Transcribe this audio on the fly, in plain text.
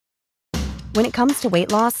When it comes to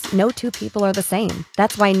weight loss, no two people are the same.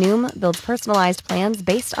 That's why Noom builds personalized plans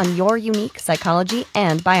based on your unique psychology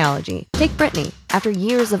and biology. Take Brittany. After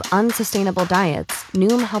years of unsustainable diets,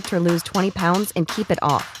 Noom helped her lose 20 pounds and keep it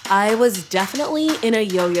off. I was definitely in a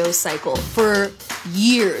yo-yo cycle for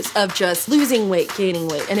years of just losing weight, gaining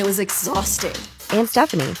weight, and it was exhausting. And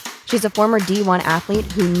Stephanie. She's a former D1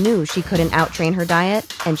 athlete who knew she couldn't outtrain her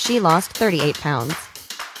diet, and she lost 38 pounds.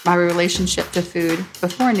 My relationship to food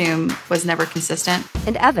before Noom was never consistent.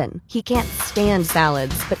 And Evan, he can't stand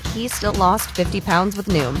salads, but he still lost 50 pounds with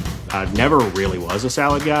Noom. I never really was a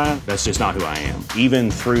salad guy. That's just not who I am. Even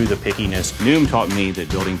through the pickiness, Noom taught me that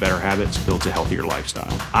building better habits builds a healthier lifestyle.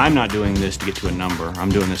 I'm not doing this to get to a number. I'm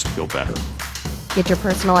doing this to feel better. Get your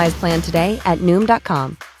personalized plan today at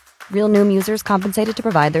Noom.com. Real Noom users compensated to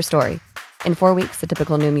provide their story. In 4 weeks, the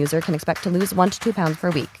typical Noom user can expect to lose 1 to 2 pounds per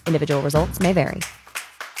week. Individual results may vary.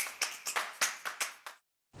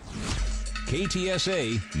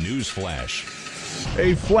 KTSA News Flash.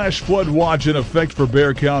 A flash flood watch in effect for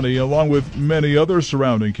Bexar County, along with many other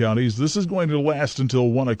surrounding counties. This is going to last until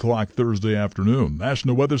 1 o'clock Thursday afternoon.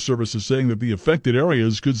 National Weather Service is saying that the affected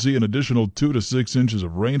areas could see an additional 2 to 6 inches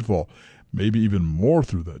of rainfall, maybe even more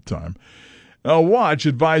through that time. A watch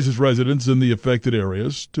advises residents in the affected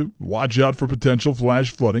areas to watch out for potential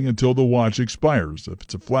flash flooding until the watch expires. If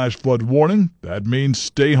it's a flash flood warning, that means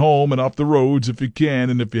stay home and off the roads if you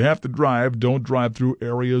can, and if you have to drive, don't drive through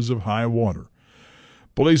areas of high water.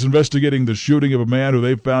 Police investigating the shooting of a man who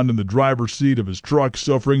they found in the driver's seat of his truck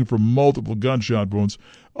suffering from multiple gunshot wounds.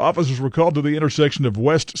 Officers were called to the intersection of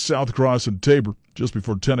West South Cross and Tabor just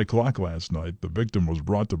before 10 o'clock last night. The victim was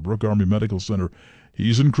brought to Brooke Army Medical Center.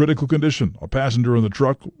 He's in critical condition. A passenger in the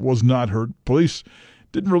truck was not hurt. Police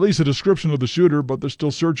didn't release a description of the shooter, but they're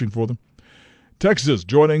still searching for them. Texas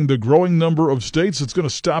joining the growing number of states that's going to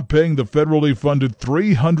stop paying the federally funded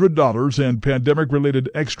 $300 and pandemic-related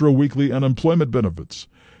extra weekly unemployment benefits.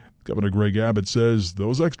 Governor Greg Abbott says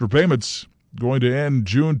those extra payments are going to end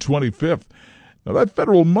June 25th. Now, that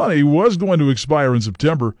federal money was going to expire in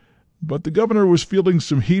September, but the governor was fielding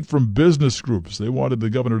some heat from business groups. They wanted the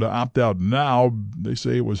governor to opt out now. They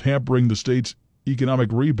say it was hampering the state's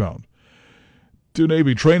economic rebound. 2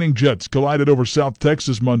 Navy training jets collided over South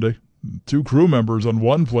Texas Monday. 2 crew members on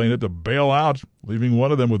one plane had to bail out, leaving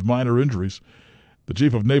one of them with minor injuries. The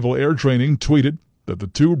chief of Naval Air Training tweeted that the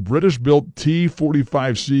 2 British-built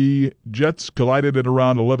T-45C jets collided at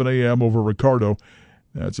around 11 a.m. over Ricardo.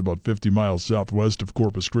 That's about 50 miles southwest of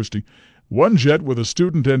Corpus Christi. One jet with a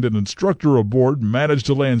student and an instructor aboard managed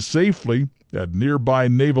to land safely at nearby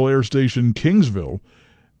Naval Air Station Kingsville,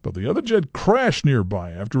 but the other jet crashed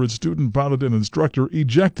nearby after its student pilot and instructor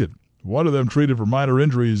ejected. One of them treated for minor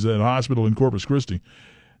injuries at a hospital in Corpus Christi.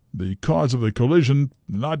 The cause of the collision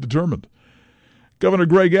not determined. Governor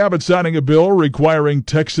Greg Abbott signing a bill requiring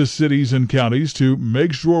Texas cities and counties to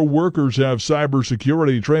make sure workers have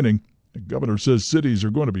cybersecurity training. The governor says cities are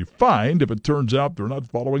going to be fined if it turns out they're not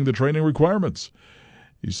following the training requirements.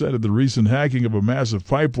 He cited the recent hacking of a massive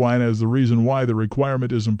pipeline as the reason why the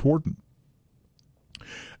requirement is important.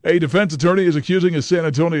 A defense attorney is accusing a San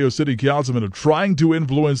Antonio city councilman of trying to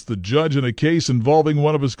influence the judge in a case involving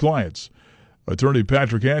one of his clients. Attorney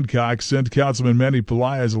Patrick Hancock sent Councilman Manny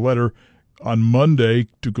Pelaez a letter on Monday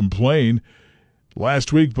to complain.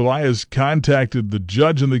 Last week, Pelaez contacted the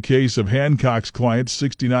judge in the case of Hancock's client,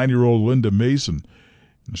 69-year-old Linda Mason.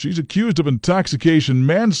 She's accused of intoxication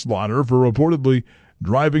manslaughter for reportedly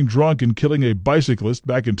driving drunk and killing a bicyclist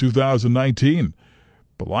back in 2019.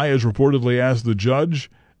 Pelaez reportedly asked the judge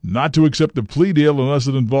not to accept a plea deal unless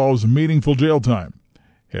it involves meaningful jail time.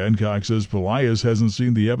 Hancock says Pelaez hasn't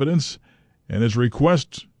seen the evidence and his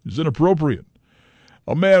request is inappropriate.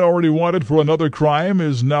 A man already wanted for another crime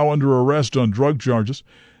is now under arrest on drug charges.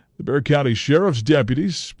 The Bexar County Sheriff's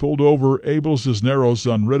deputies pulled over Abel Cisneros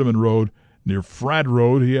on Rittiman Road near Frat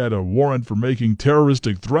Road. He had a warrant for making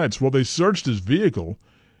terroristic threats. Well, they searched his vehicle,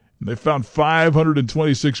 and they found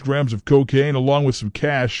 526 grams of cocaine along with some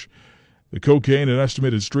cash. The cocaine, an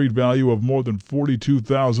estimated street value of more than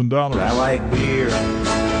 $42,000. I like beer.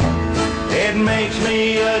 It makes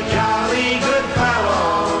me a jolly good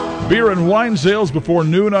fellow. Beer and wine sales before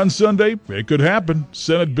noon on Sunday. It could happen.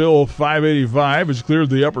 Senate Bill 585 has cleared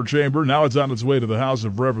the upper chamber. Now it's on its way to the House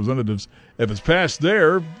of Representatives. If it's passed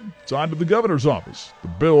there, it's on to the governor's office. The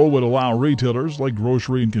bill would allow retailers like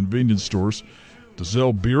grocery and convenience stores to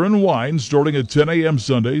sell beer and wine starting at 10 a.m.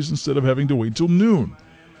 Sundays instead of having to wait till noon.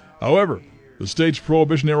 However, the state's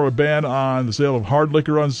prohibition-era ban on the sale of hard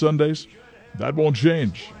liquor on Sundays, that won't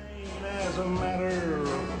change. As a matter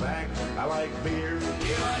of fact, I like beer.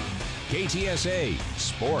 KTSA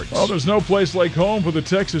Sports. Well, there's no place like home for the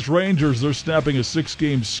Texas Rangers. They're snapping a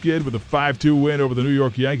 6-game skid with a 5-2 win over the New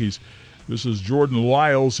York Yankees. This is Jordan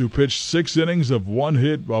Lyles, who pitched 6 innings of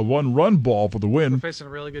one-run ball for the win. We're facing a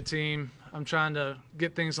really good team. I'm trying to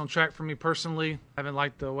get things on track for me personally. I haven't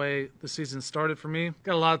liked the way the season started for me.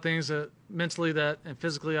 Got a lot of things that mentally and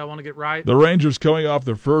physically I want to get right. The Rangers coming off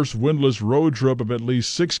their first winless road trip of at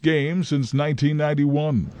least 6 games since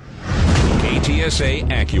 1991. KTSA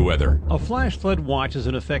AccuWeather. A flash flood watch is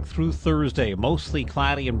in effect through Thursday. Mostly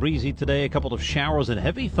cloudy and breezy today. A couple of showers and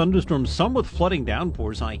heavy thunderstorms, some with flooding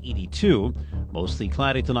downpours, high 82. Mostly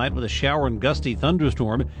cloudy tonight with a shower and gusty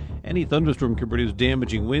thunderstorm. Any thunderstorm can produce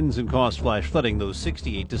damaging winds and cause flash flooding, those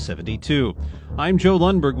 68 to 72. I'm Joe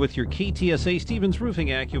Lundberg with your KTSA Stevens Roofing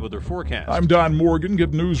AccuWeather forecast. I'm Don Morgan.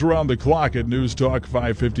 Get news around the clock at News Talk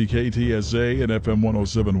 550 KTSA and FM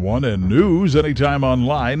 107.1, and news anytime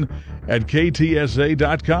online at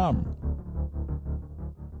KTSA.com.